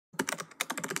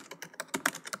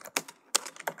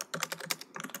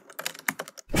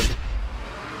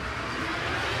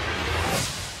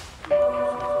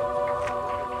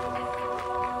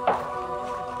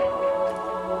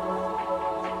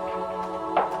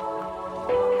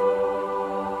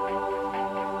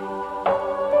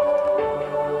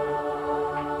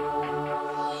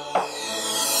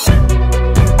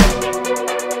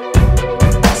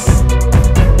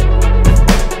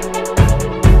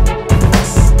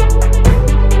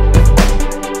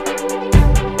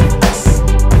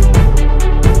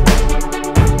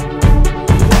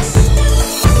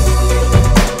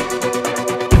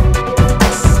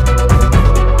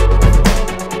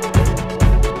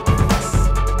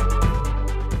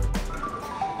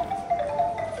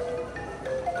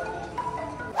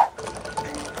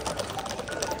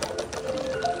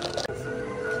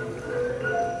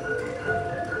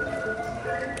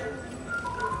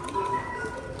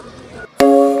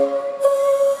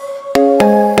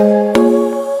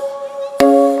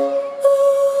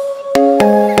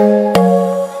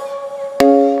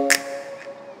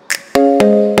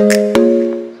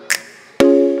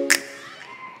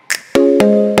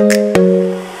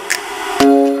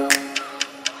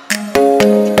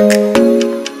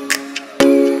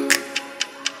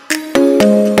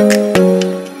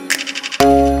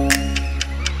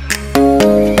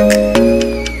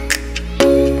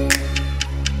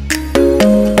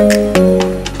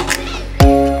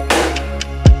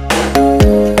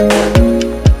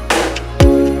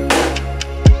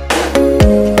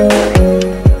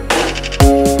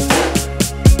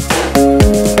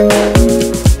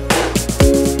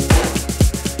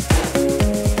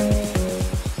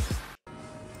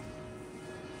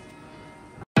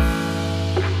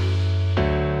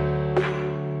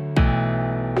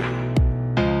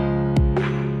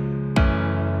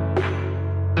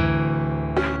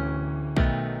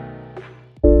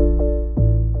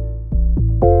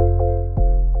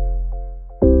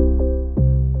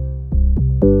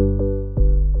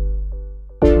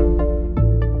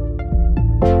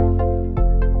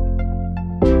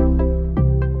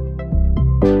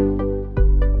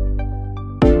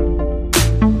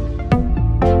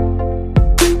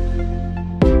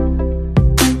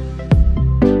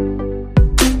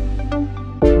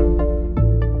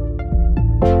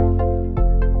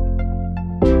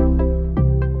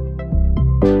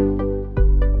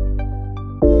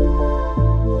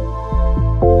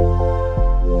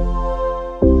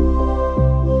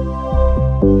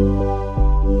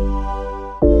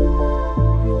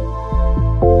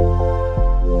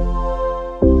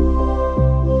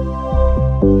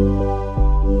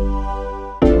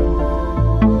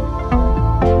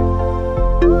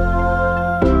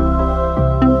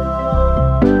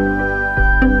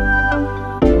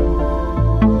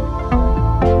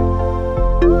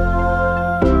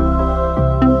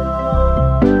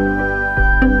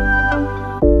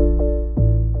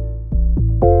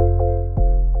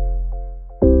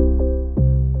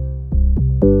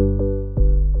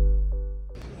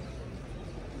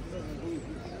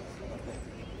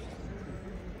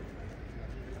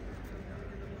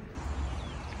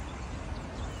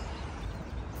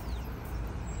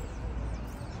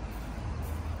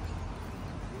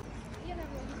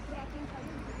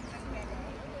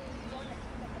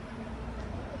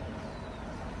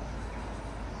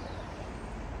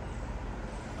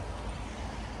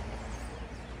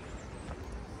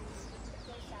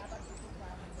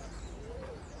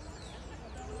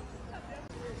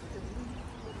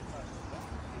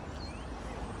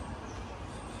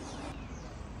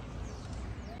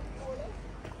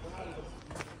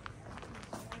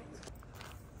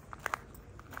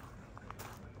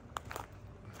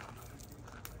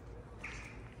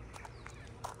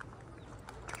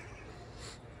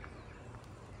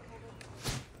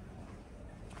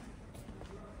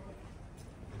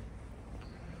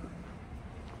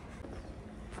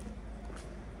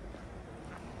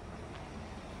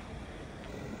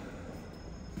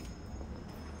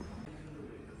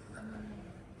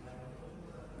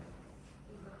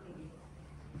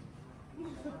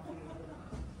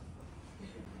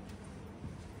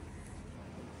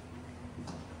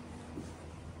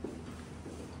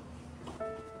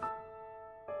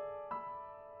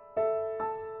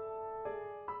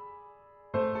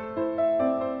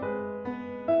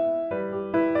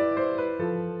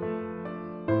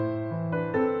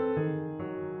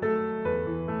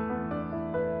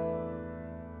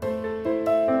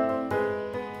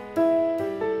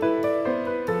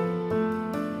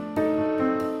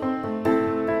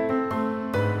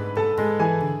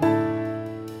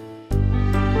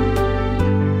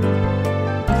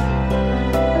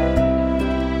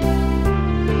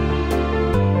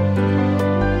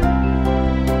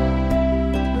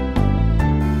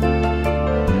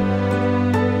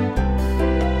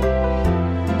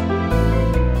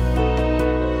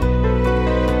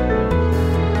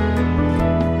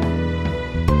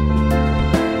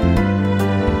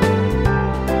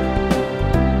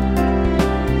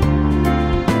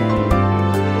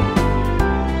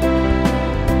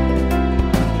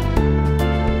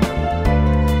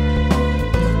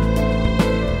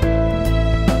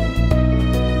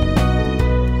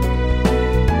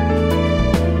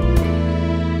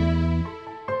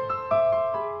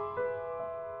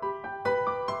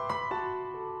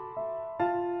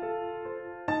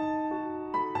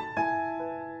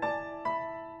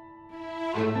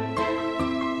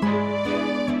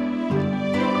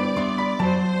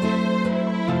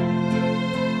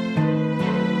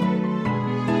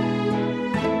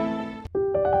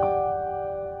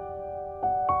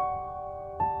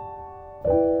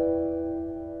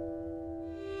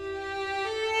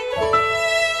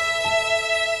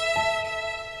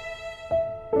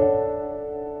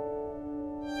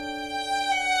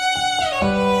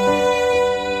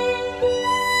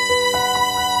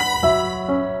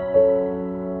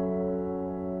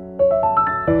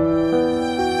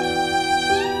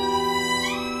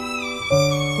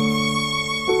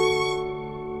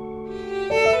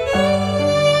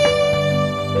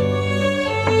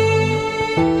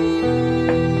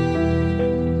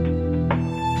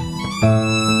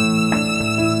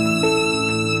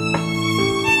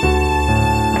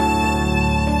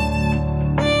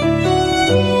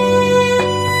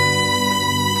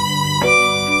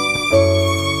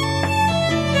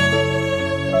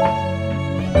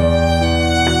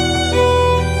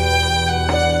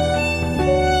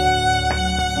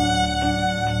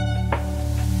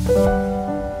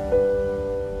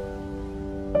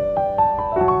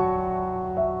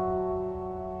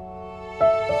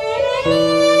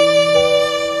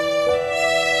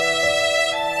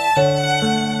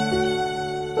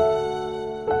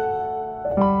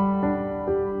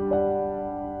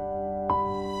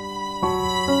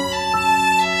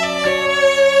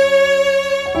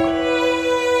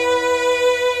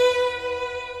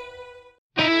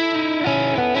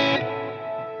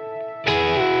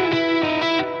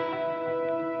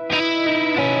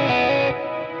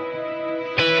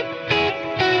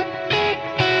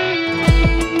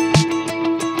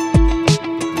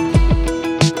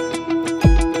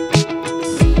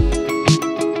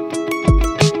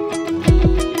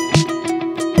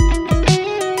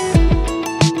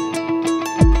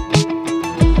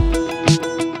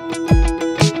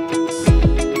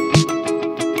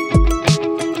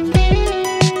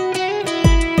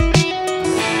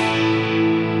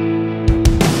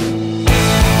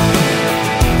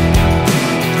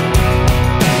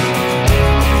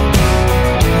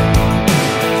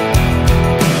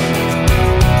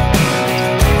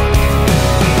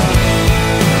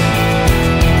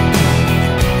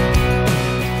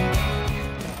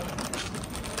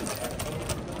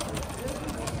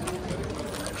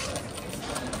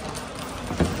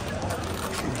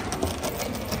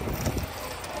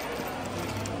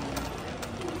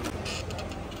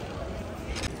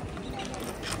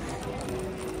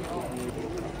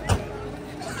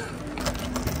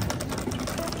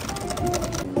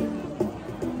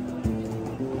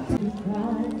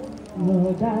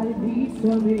dal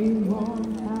viso mi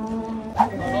monta.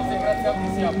 Non so se grazie a chi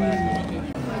sia aperto.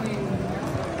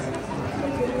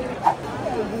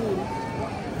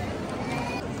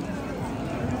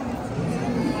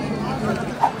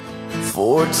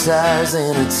 Four tires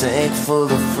and a tank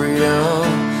full of freedom.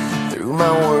 Threw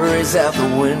my worries out the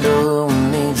window, who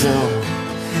needs them?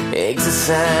 Exit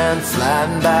sign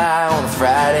flying by on a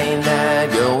Friday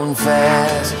night, going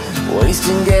fast.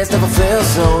 Wasting gas never felt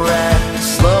so right.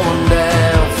 Slowing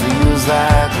down feels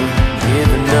like we're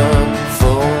giving up.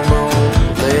 Full moon,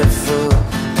 left foot,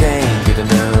 can't get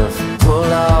enough.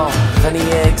 Pull off, find the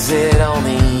exit on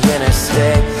the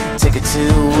interstate. Take a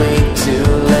 2-way,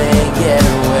 2-lane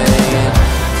getaway.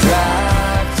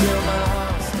 Drive till my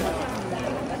heart stops.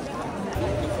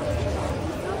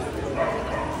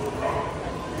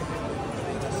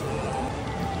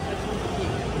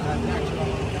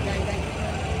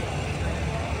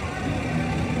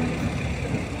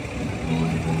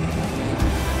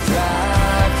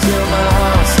 Drive till my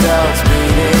heart starts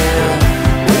beating.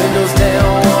 Windows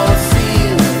down, wanna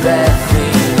feel that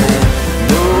feeling.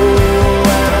 No,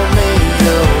 I don't need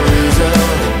a reason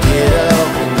to get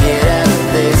up and get out of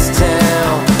this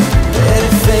town. Let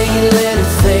it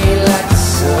fade like the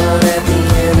sun at the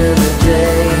end of the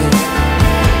day.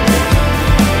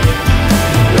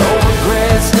 No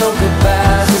regrets, no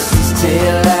goodbyes, just these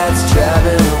taillights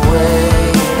driving away.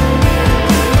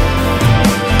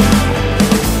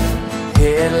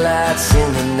 Headlights in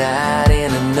the night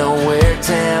in a nowhere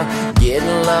town.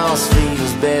 Getting lost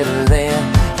feels better than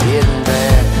getting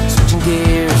back. Switching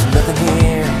gears, nothing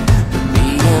here but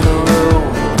being the road.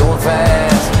 Going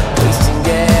fast, wasting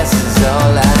gas is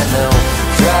all I know.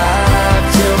 Drive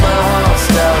till my heart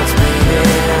starts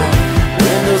beating.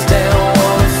 Windows down,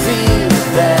 wanna feel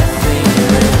that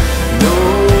feeling. No,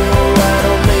 I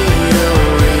don't need a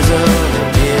reason to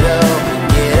get up and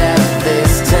get out of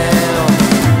this town.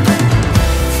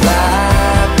 Fly,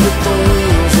 put the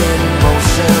wheels in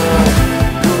motion.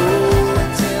 Go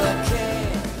until I can.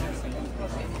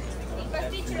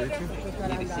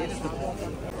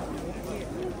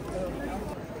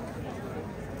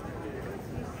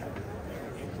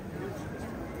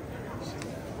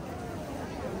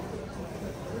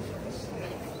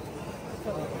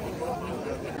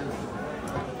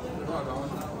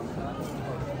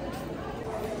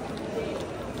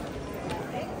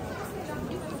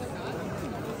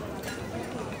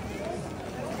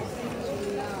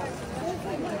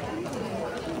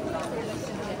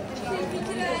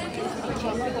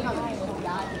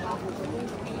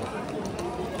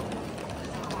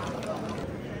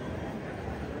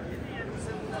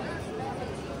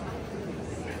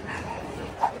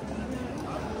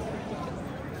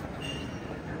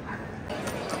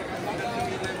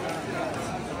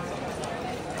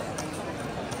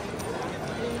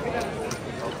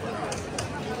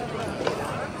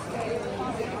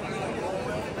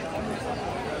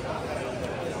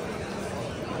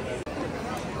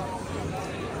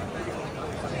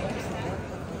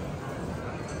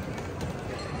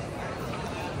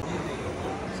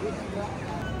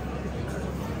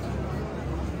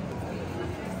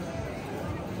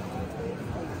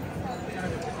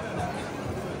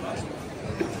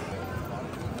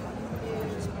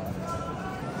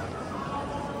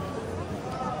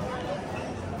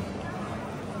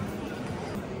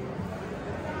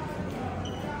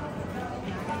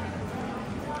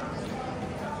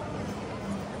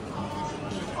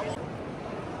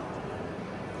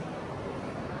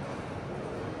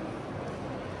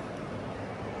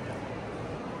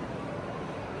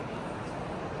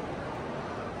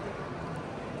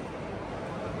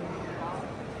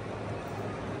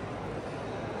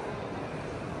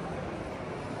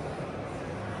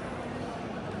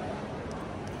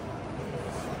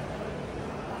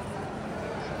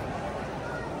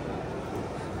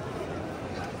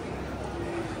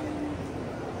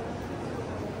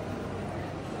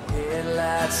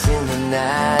 Headlights in the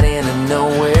night in a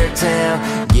nowhere town.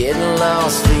 Getting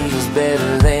lost feels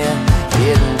better than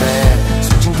getting back.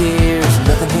 Switching gears,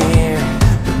 nothing here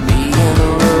but being the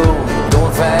road.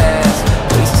 Going fast,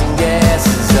 wasting gas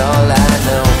is all I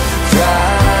know.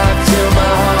 Drive till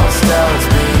my heart starts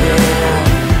beating.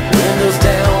 Windows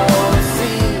down, wanna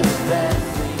feel that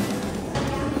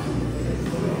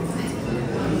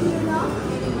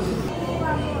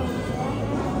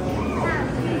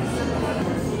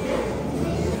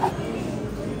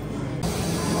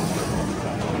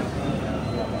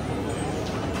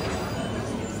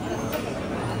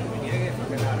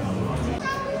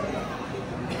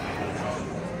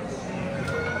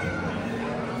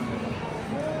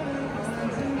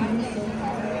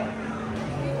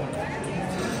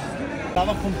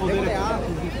Stava con potere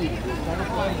positivo.